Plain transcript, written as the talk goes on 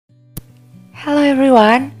Hello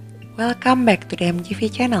everyone, welcome back to the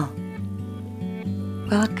MGV channel.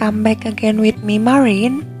 Welcome back again with me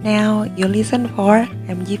Maureen. Now you listen for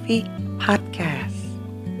MGV podcast.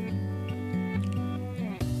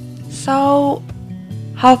 So,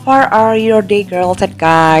 how far are your day girls and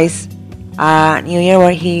guys? New Year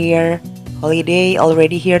we're here, holiday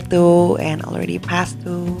already here too and already passed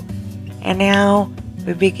too. And now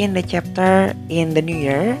we begin the chapter in the new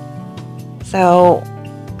year. So,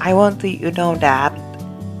 I want to you know that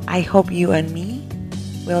I hope you and me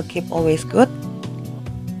will keep always good,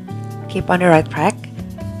 keep on the right track,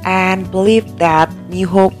 and believe that new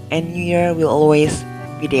hope and new year will always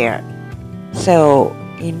be there. So,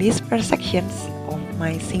 in these first sections of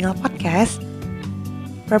my single podcast,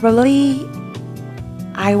 probably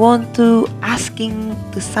I want to asking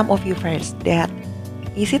to some of you first that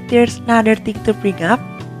is it there's another thing to bring up?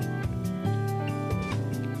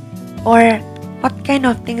 Or what kind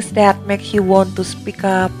of things that makes you want to speak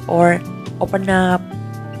up or open up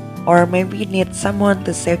or maybe need someone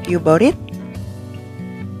to save you about it?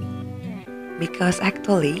 Because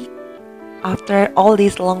actually, after all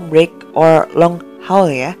this long break or long haul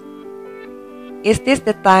is this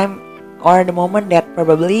the time or the moment that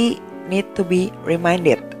probably need to be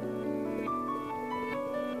reminded?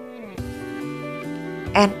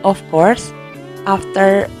 And of course,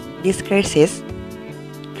 after this crisis,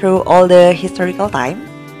 through all the historical time,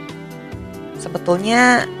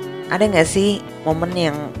 sebetulnya ada nggak sih momen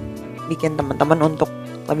yang bikin teman-teman untuk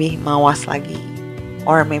lebih mawas lagi,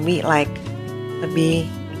 or maybe like lebih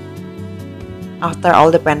after all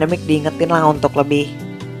the pandemic diingetin lah untuk lebih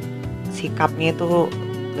sikapnya itu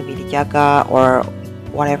lebih dijaga or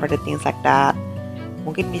whatever the things like that.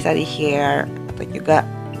 Mungkin bisa di share atau juga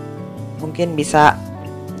mungkin bisa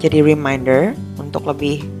jadi reminder untuk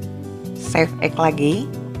lebih safe act lagi,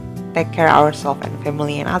 take care ourselves and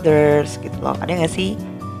family and others gitu loh. Ada gak sih?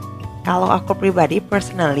 Kalau aku pribadi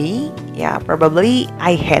personally ya probably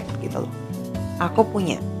I had gitu loh. Aku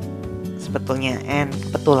punya sebetulnya and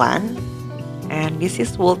kebetulan and this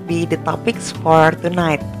is would be the topics for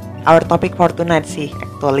tonight. Our topic for tonight sih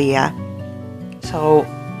actually ya. So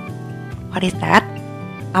what is that?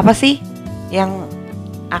 Apa sih yang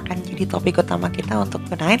akan jadi topik utama kita untuk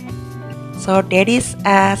tonight? So that is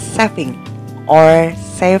saving or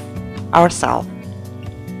save ourselves.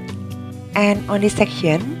 And on this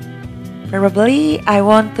section, probably I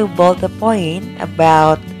want to bold the point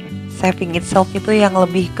about saving itself itu yang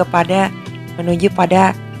lebih kepada menuju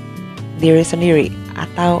pada diri sendiri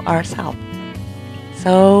atau ourselves.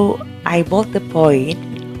 So I bold the point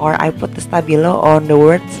or I put the stabilo on the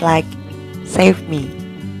words like save me.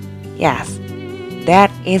 Yes,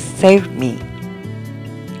 that is save me.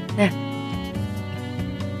 Nah,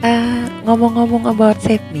 ngomong-ngomong about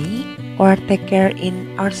save me or take care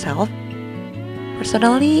in ourselves,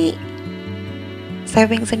 personally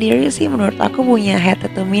saving sendiri sih menurut aku punya had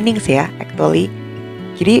two meanings ya actually.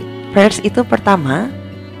 Jadi first itu pertama,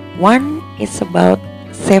 one is about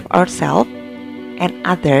save ourselves and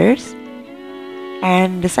others,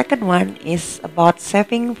 and the second one is about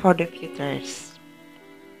saving for the futures.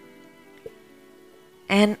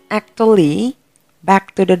 And actually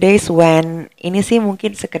back to the days when ini sih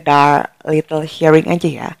mungkin sekedar little sharing aja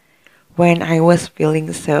ya. When I was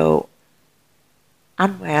feeling so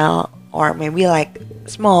unwell or maybe like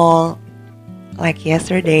small, like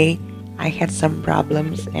yesterday I had some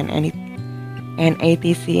problems and etc.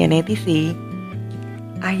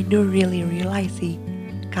 I do really realize sih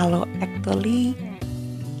kalau actually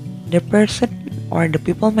the person or the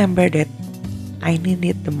people member that I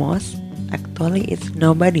needed the most actually it's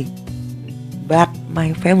nobody but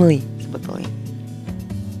my family sebetulnya.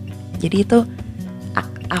 Jadi itu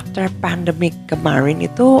after pandemic kemarin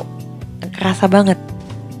itu kerasa banget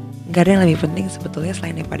gak ada yang lebih penting sebetulnya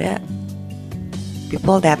selain daripada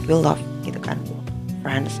people that we love gitu kan,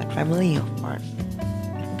 friends and family of course.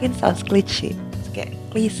 Mungkin sounds cliche, kayak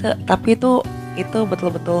klise, tapi itu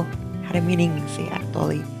betul-betul ada meaning sih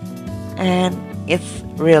actually, and it's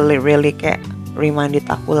really kayak reminded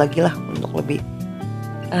aku lagi lah untuk lebih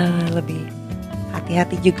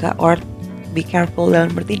hati-hati juga or be careful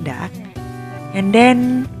dalam bertindak. And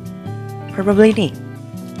then probably nih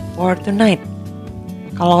for tonight,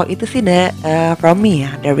 kalau itu sih from me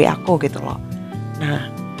ya, dari aku gitu loh. Nah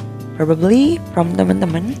probably from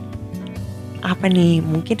teman-teman apa nih,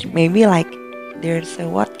 mungkin maybe like there's a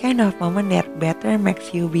what kind of moment that better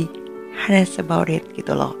makes you be honest about it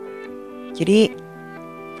gitu loh. Jadi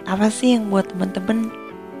apa sih yang buat teman-teman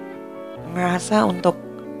ngerasa untuk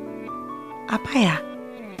apa ya,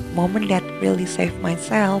 moment that really save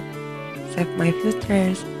myself, save my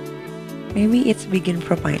futures. Maybe it's begin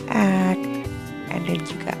from my act, and then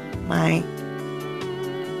juga my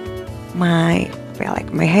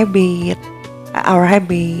my habit, our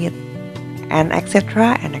habit, and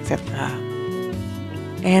etc. and etc.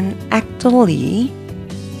 And actually,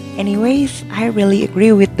 anyways, I really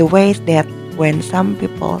agree with the ways that when some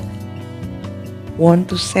people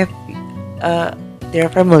want to save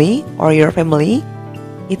their family or your family,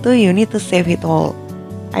 itu you need to save it all.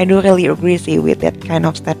 I do really agree sih with that kind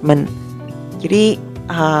of statement. Jadi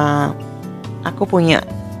aku punya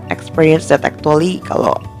experience that actually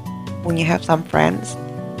kalau punya have some friends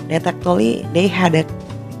that actually they had a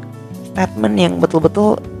statement yang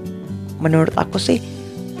betul-betul menurut aku sih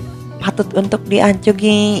patut untuk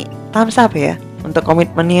diancugi thumbs up ya untuk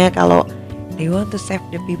komitmennya. Kalau they want to save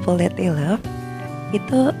the people that they love,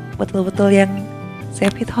 itu betul-betul yang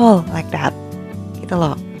save it all like that gitu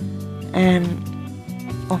loh. And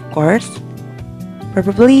of course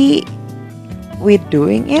probably with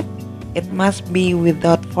doing it must be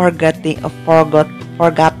without forgetting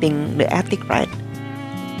the ethic, right?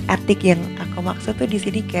 Ethic yang aku maksud tuh di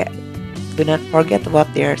sini kayak do not forget about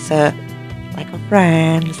their like a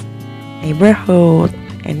friends, neighborhood,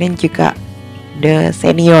 and then juga the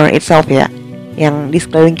senior itself ya, yang di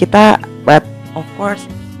sekeliling kita, but of course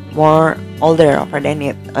more older over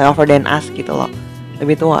than us gitu loh,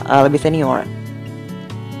 lebih tua, lebih senior.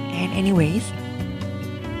 And anyways,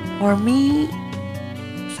 for me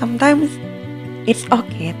sometimes it's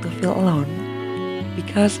okay to feel alone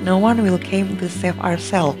because no one will came to save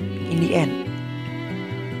ourselves in the end.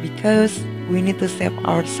 Because we need to save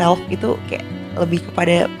ourselves itu kayak lebih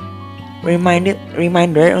kepada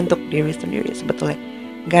reminder untuk diri sendiri sebetulnya.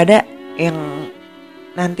 Gak ada yang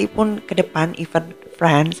nanti pun ke depan even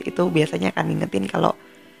friends itu biasanya akan ingetin kalau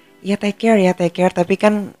ya take care, tapi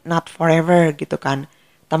kan not forever gitu kan.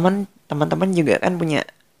 Teman-teman juga kan punya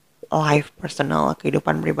life personal,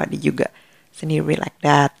 kehidupan pribadi juga sendiri like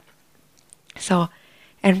that. So,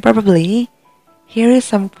 and probably here is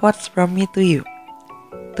some quotes from me to you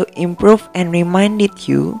to improve and reminded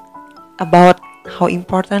you about how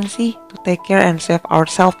important sih to take care and save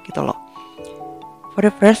ourselves gitu loh. For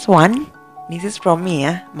the first one, this is from me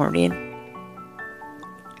ya, Maureen.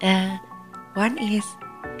 One is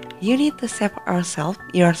you need to save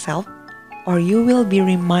yourself or you will be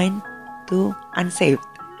reminded to unsaved.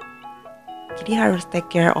 Jadi harus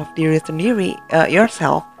take care of diri sendiri,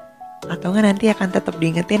 yourself, atau nggak nanti akan tetap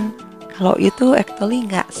diingetin kalau itu actually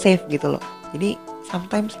nggak safe gitu loh. Jadi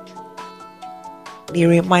sometimes di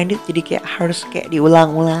reminded jadi kayak harus kayak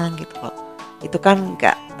diulang-ulang gitu loh. Itu kan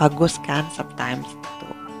nggak bagus kan sometimes gitu.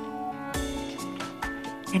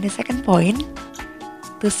 And the second point,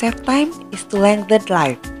 to save time is to lengthen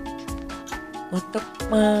life. Untuk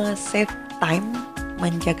save time,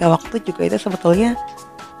 menjaga waktu juga itu sebetulnya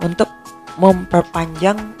untuk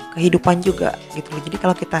memperpanjang kehidupan juga gitu loh. Jadi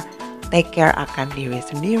kalau kita take care akan diri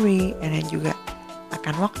sendiri dan juga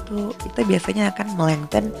akan waktu, itu biasanya akan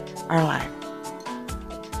lengthen our life.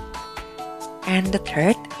 And the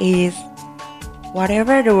third is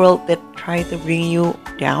whatever the world that try to bring you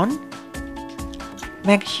down,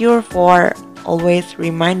 make sure for always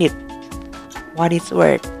reminded what is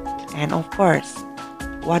worth and of course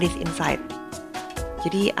what is inside.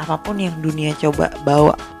 Jadi apapun yang dunia coba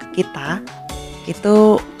bawa ke kita,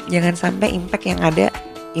 itu jangan sampai impact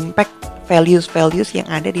values yang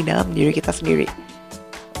ada di dalam diri kita sendiri.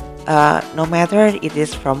 No matter it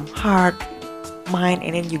is from heart, mind,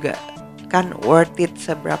 and then juga kan worth it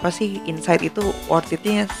seberapa sih, inside itu worth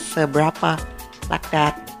it-nya seberapa, like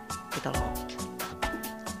that gitu loh.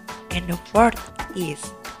 And the fourth is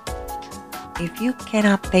if you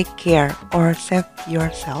cannot take care or save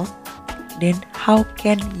yourself, then how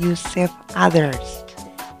can you save others?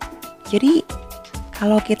 Jadi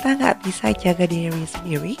kalau kita nggak bisa jaga diri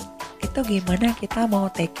sendiri, itu gimana kita mau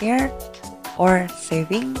take care or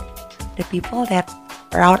saving the people that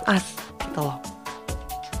around us gitu loh.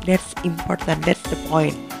 That's important, that's the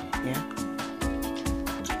point ya.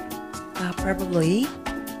 Probably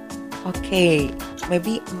okay,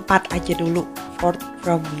 maybe 4 aja dulu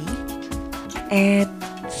from me. And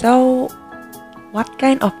so what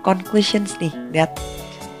kind of conclusions nih that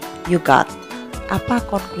you got? Apa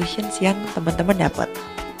conclusions yang teman-teman dapat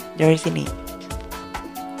dari sini?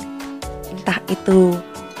 Entah itu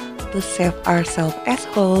to save ourselves as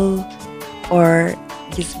whole, or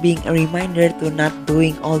just being a reminder to not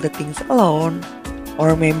doing all the things alone,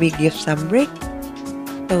 or maybe give some break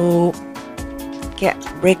to kayak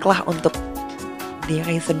break lah untuk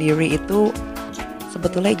diri sendiri itu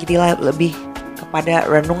sebetulnya jadi lebih kepada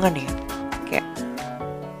renungan ya, kayak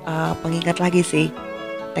pengingat lagi sih,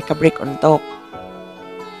 take a break untuk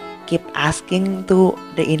keep asking to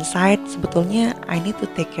the inside, sebetulnya I need to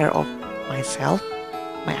take care of myself,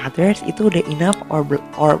 my others, itu udah enough or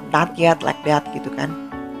not yet like that gitu kan.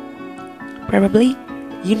 Probably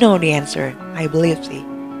you know the answer, I believe sih.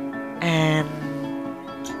 And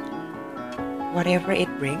whatever it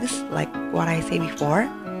brings, like what I say before,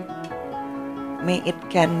 may it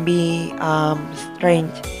can be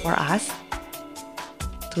strange for us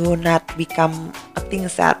to not become a thing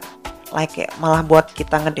that like malah buat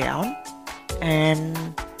kita ngedown, and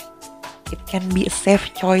it can be a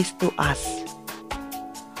safe choice to us.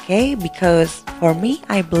 Okay, because for me,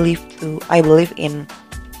 I believe in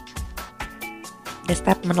the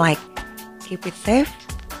statement like keep it safe,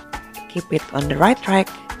 keep it on the right track,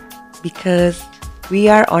 because we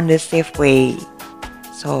are on the safe way.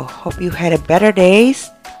 So hope you had a better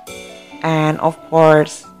days, and of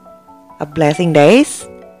course a blessing days,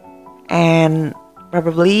 and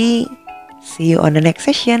probably see you on the next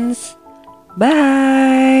sessions.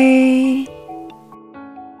 Bye.